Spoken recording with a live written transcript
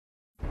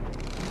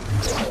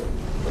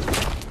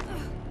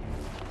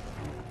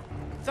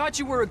thought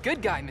you were a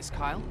good guy, Miss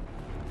Kyle.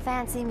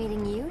 Fancy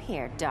meeting you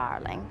here,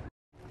 darling.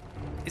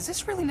 Is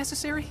this really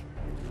necessary?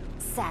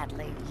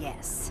 Sadly,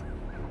 yes.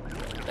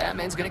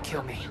 Batman's gonna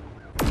kill me.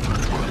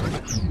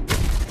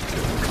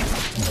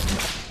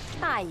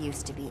 I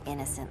used to be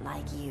innocent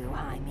like you,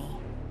 Jaime.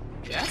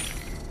 Yeah?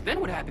 Then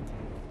what happened?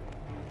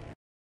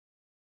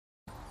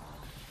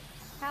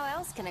 How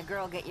else can a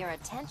girl get your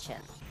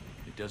attention?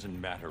 It doesn't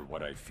matter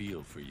what I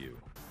feel for you.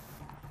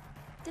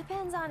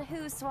 Depends on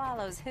who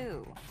swallows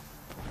who.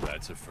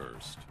 That's a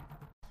first.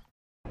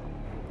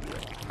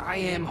 I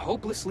am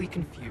hopelessly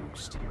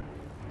confused.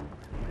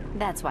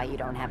 That's why you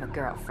don't have a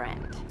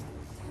girlfriend.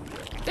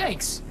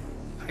 Thanks,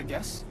 I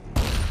guess.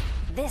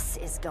 This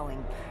is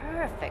going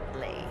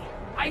perfectly.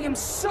 I am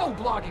so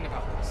blogging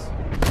about this.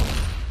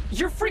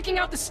 You're freaking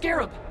out the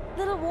scarab.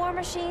 Little war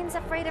machines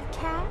afraid of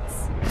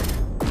cats?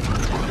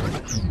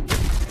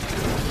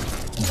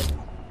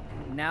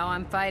 Now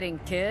I'm fighting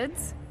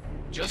kids?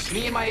 Just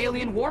me and my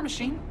alien war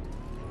machine.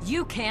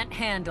 You can't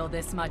handle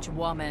this much,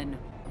 woman.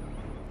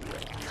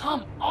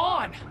 Come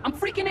on! I'm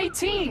freaking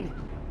 18!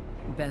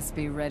 Best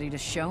be ready to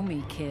show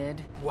me,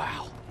 kid.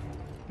 Wow.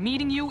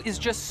 Meeting you is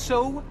just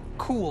so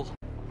cool.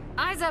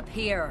 Eyes up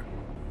here.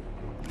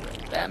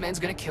 Batman's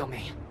gonna kill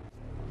me.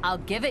 I'll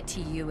give it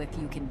to you if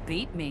you can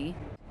beat me.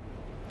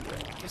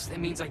 Guess that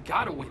means I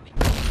gotta win.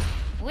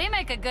 We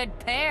make a good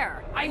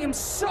pair. I am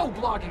so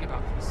blogging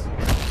about this.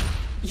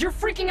 You're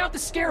freaking out the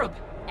scarab.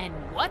 And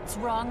what's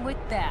wrong with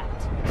that?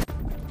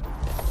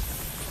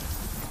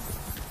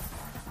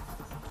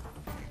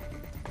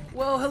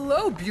 Well,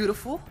 hello,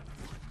 beautiful.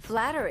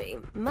 Flattery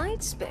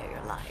might spare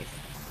your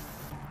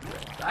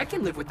life. I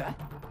can live with that.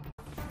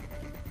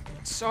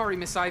 Sorry,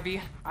 Miss Ivy.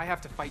 I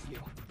have to fight you.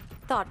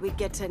 Thought we'd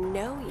get to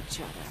know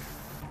each other.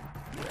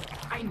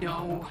 I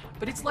know,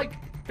 but it's like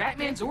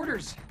Batman's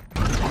orders.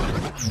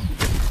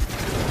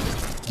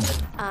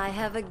 I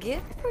have a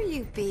gift for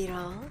you,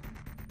 Beetle.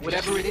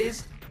 Whatever it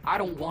is, I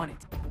don't want it.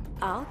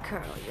 I'll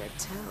curl your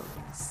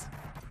toes.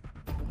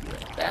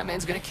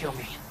 Batman's gonna kill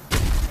me.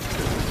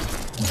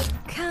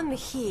 Come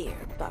here,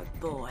 bug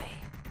boy.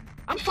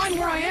 I'm fine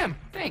where I am,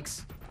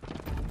 thanks.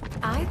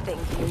 I think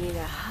you need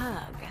a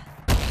hug.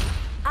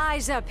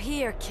 Eyes up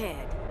here,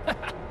 kid.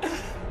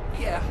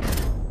 Yeah.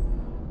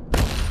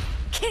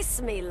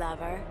 Kiss me,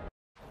 lover.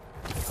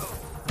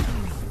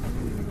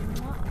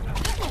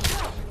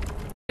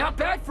 Not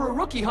bad for a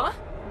rookie, huh?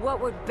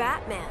 What would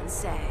Batman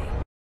say?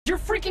 You're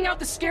freaking out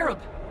the scarab.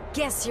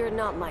 Guess you're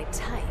not my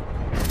type.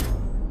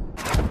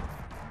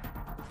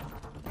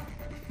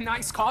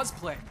 Nice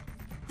cosplay.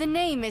 The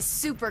name is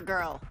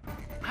Supergirl.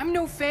 I'm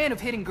no fan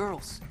of hitting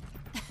girls.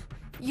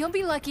 You'll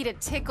be lucky to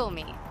tickle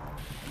me.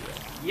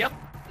 Yep,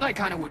 I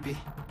kinda would be.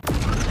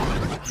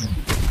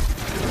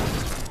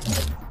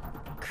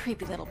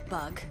 Creepy little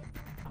bug.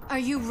 Are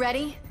you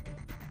ready?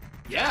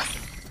 Yeah,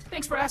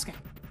 thanks for asking.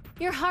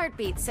 Your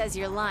heartbeat says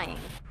you're lying.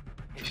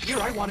 And here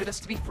I wanted us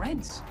to be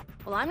friends.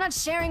 Well, I'm not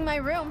sharing my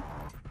room.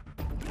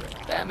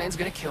 Batman's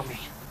gonna kill me.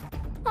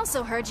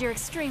 Also heard you're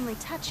extremely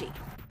touchy.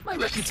 My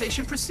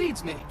reputation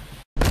precedes me.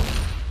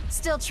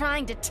 Still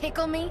trying to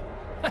tickle me?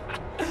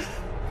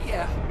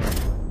 Yeah.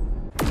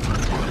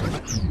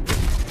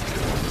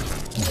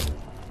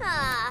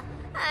 Aw,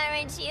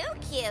 aren't you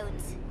cute?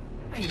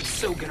 I am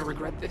so gonna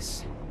regret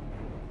this.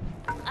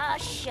 I'll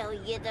show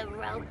you the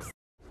ropes.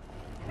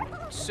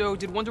 So,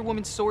 did Wonder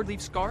Woman's sword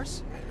leave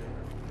scars?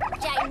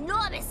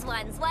 Ginormous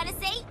ones, wanna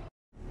see?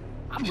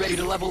 I'm ready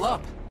to level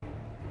up.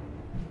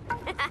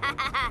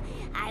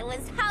 I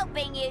was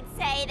hoping you'd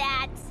say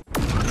that.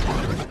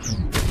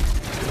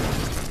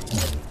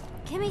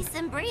 Give me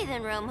some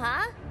breathing room,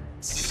 huh?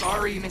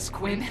 Sorry, Miss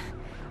Quinn.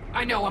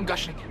 I know I'm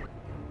gushing.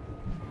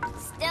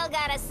 Still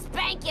gotta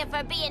spank you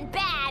for being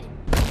bad.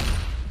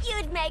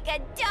 You'd make a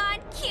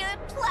darn cute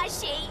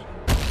plushie.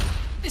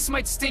 This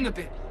might sting a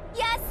bit.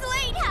 Yeah,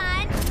 sweet,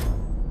 hun.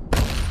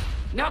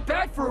 Not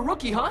bad for a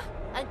rookie, huh?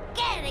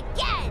 Again,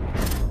 again.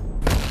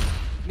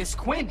 Miss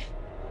Quinn,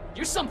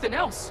 you're something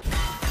else.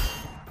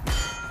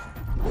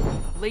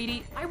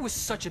 Lady, I was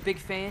such a big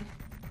fan.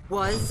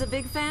 Was a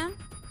big fan?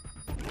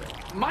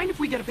 Mind if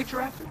we get a picture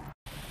after?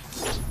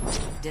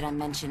 Did I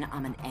mention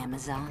I'm an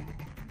Amazon?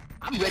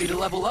 I'm ready to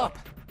level up.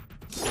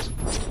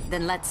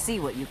 Then let's see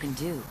what you can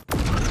do.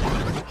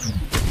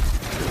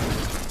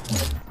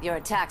 Your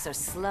attacks are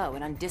slow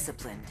and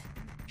undisciplined.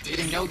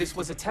 Didn't know this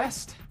was a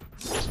test.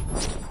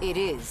 It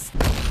is.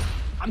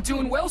 I'm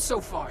doing well so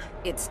far.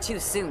 It's too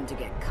soon to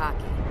get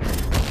cocky.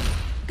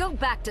 Go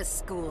back to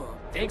school.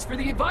 Thanks for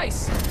the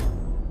advice.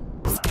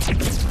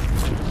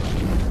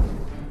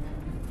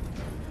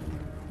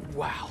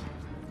 Wow.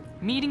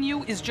 Meeting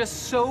you is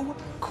just so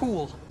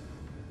cool.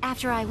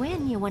 After I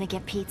win, you want to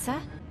get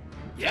pizza?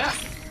 Yeah,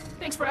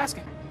 thanks for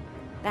asking.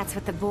 That's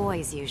what the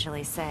boys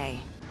usually say.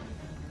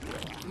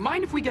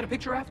 Mind if we get a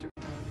picture after?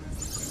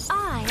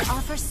 I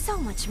offer so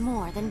much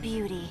more than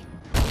beauty.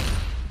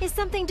 Is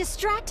something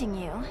distracting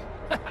you?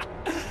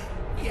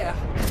 Yeah.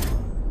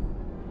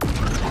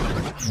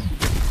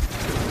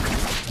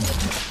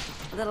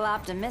 A little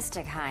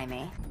optimistic,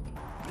 Jaime.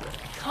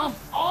 Come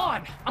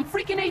on! I'm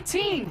freaking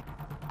 18!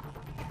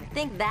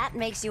 Think that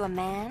makes you a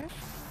man?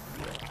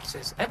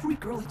 Says every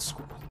girl at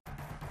school.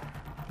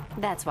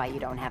 That's why you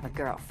don't have a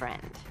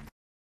girlfriend.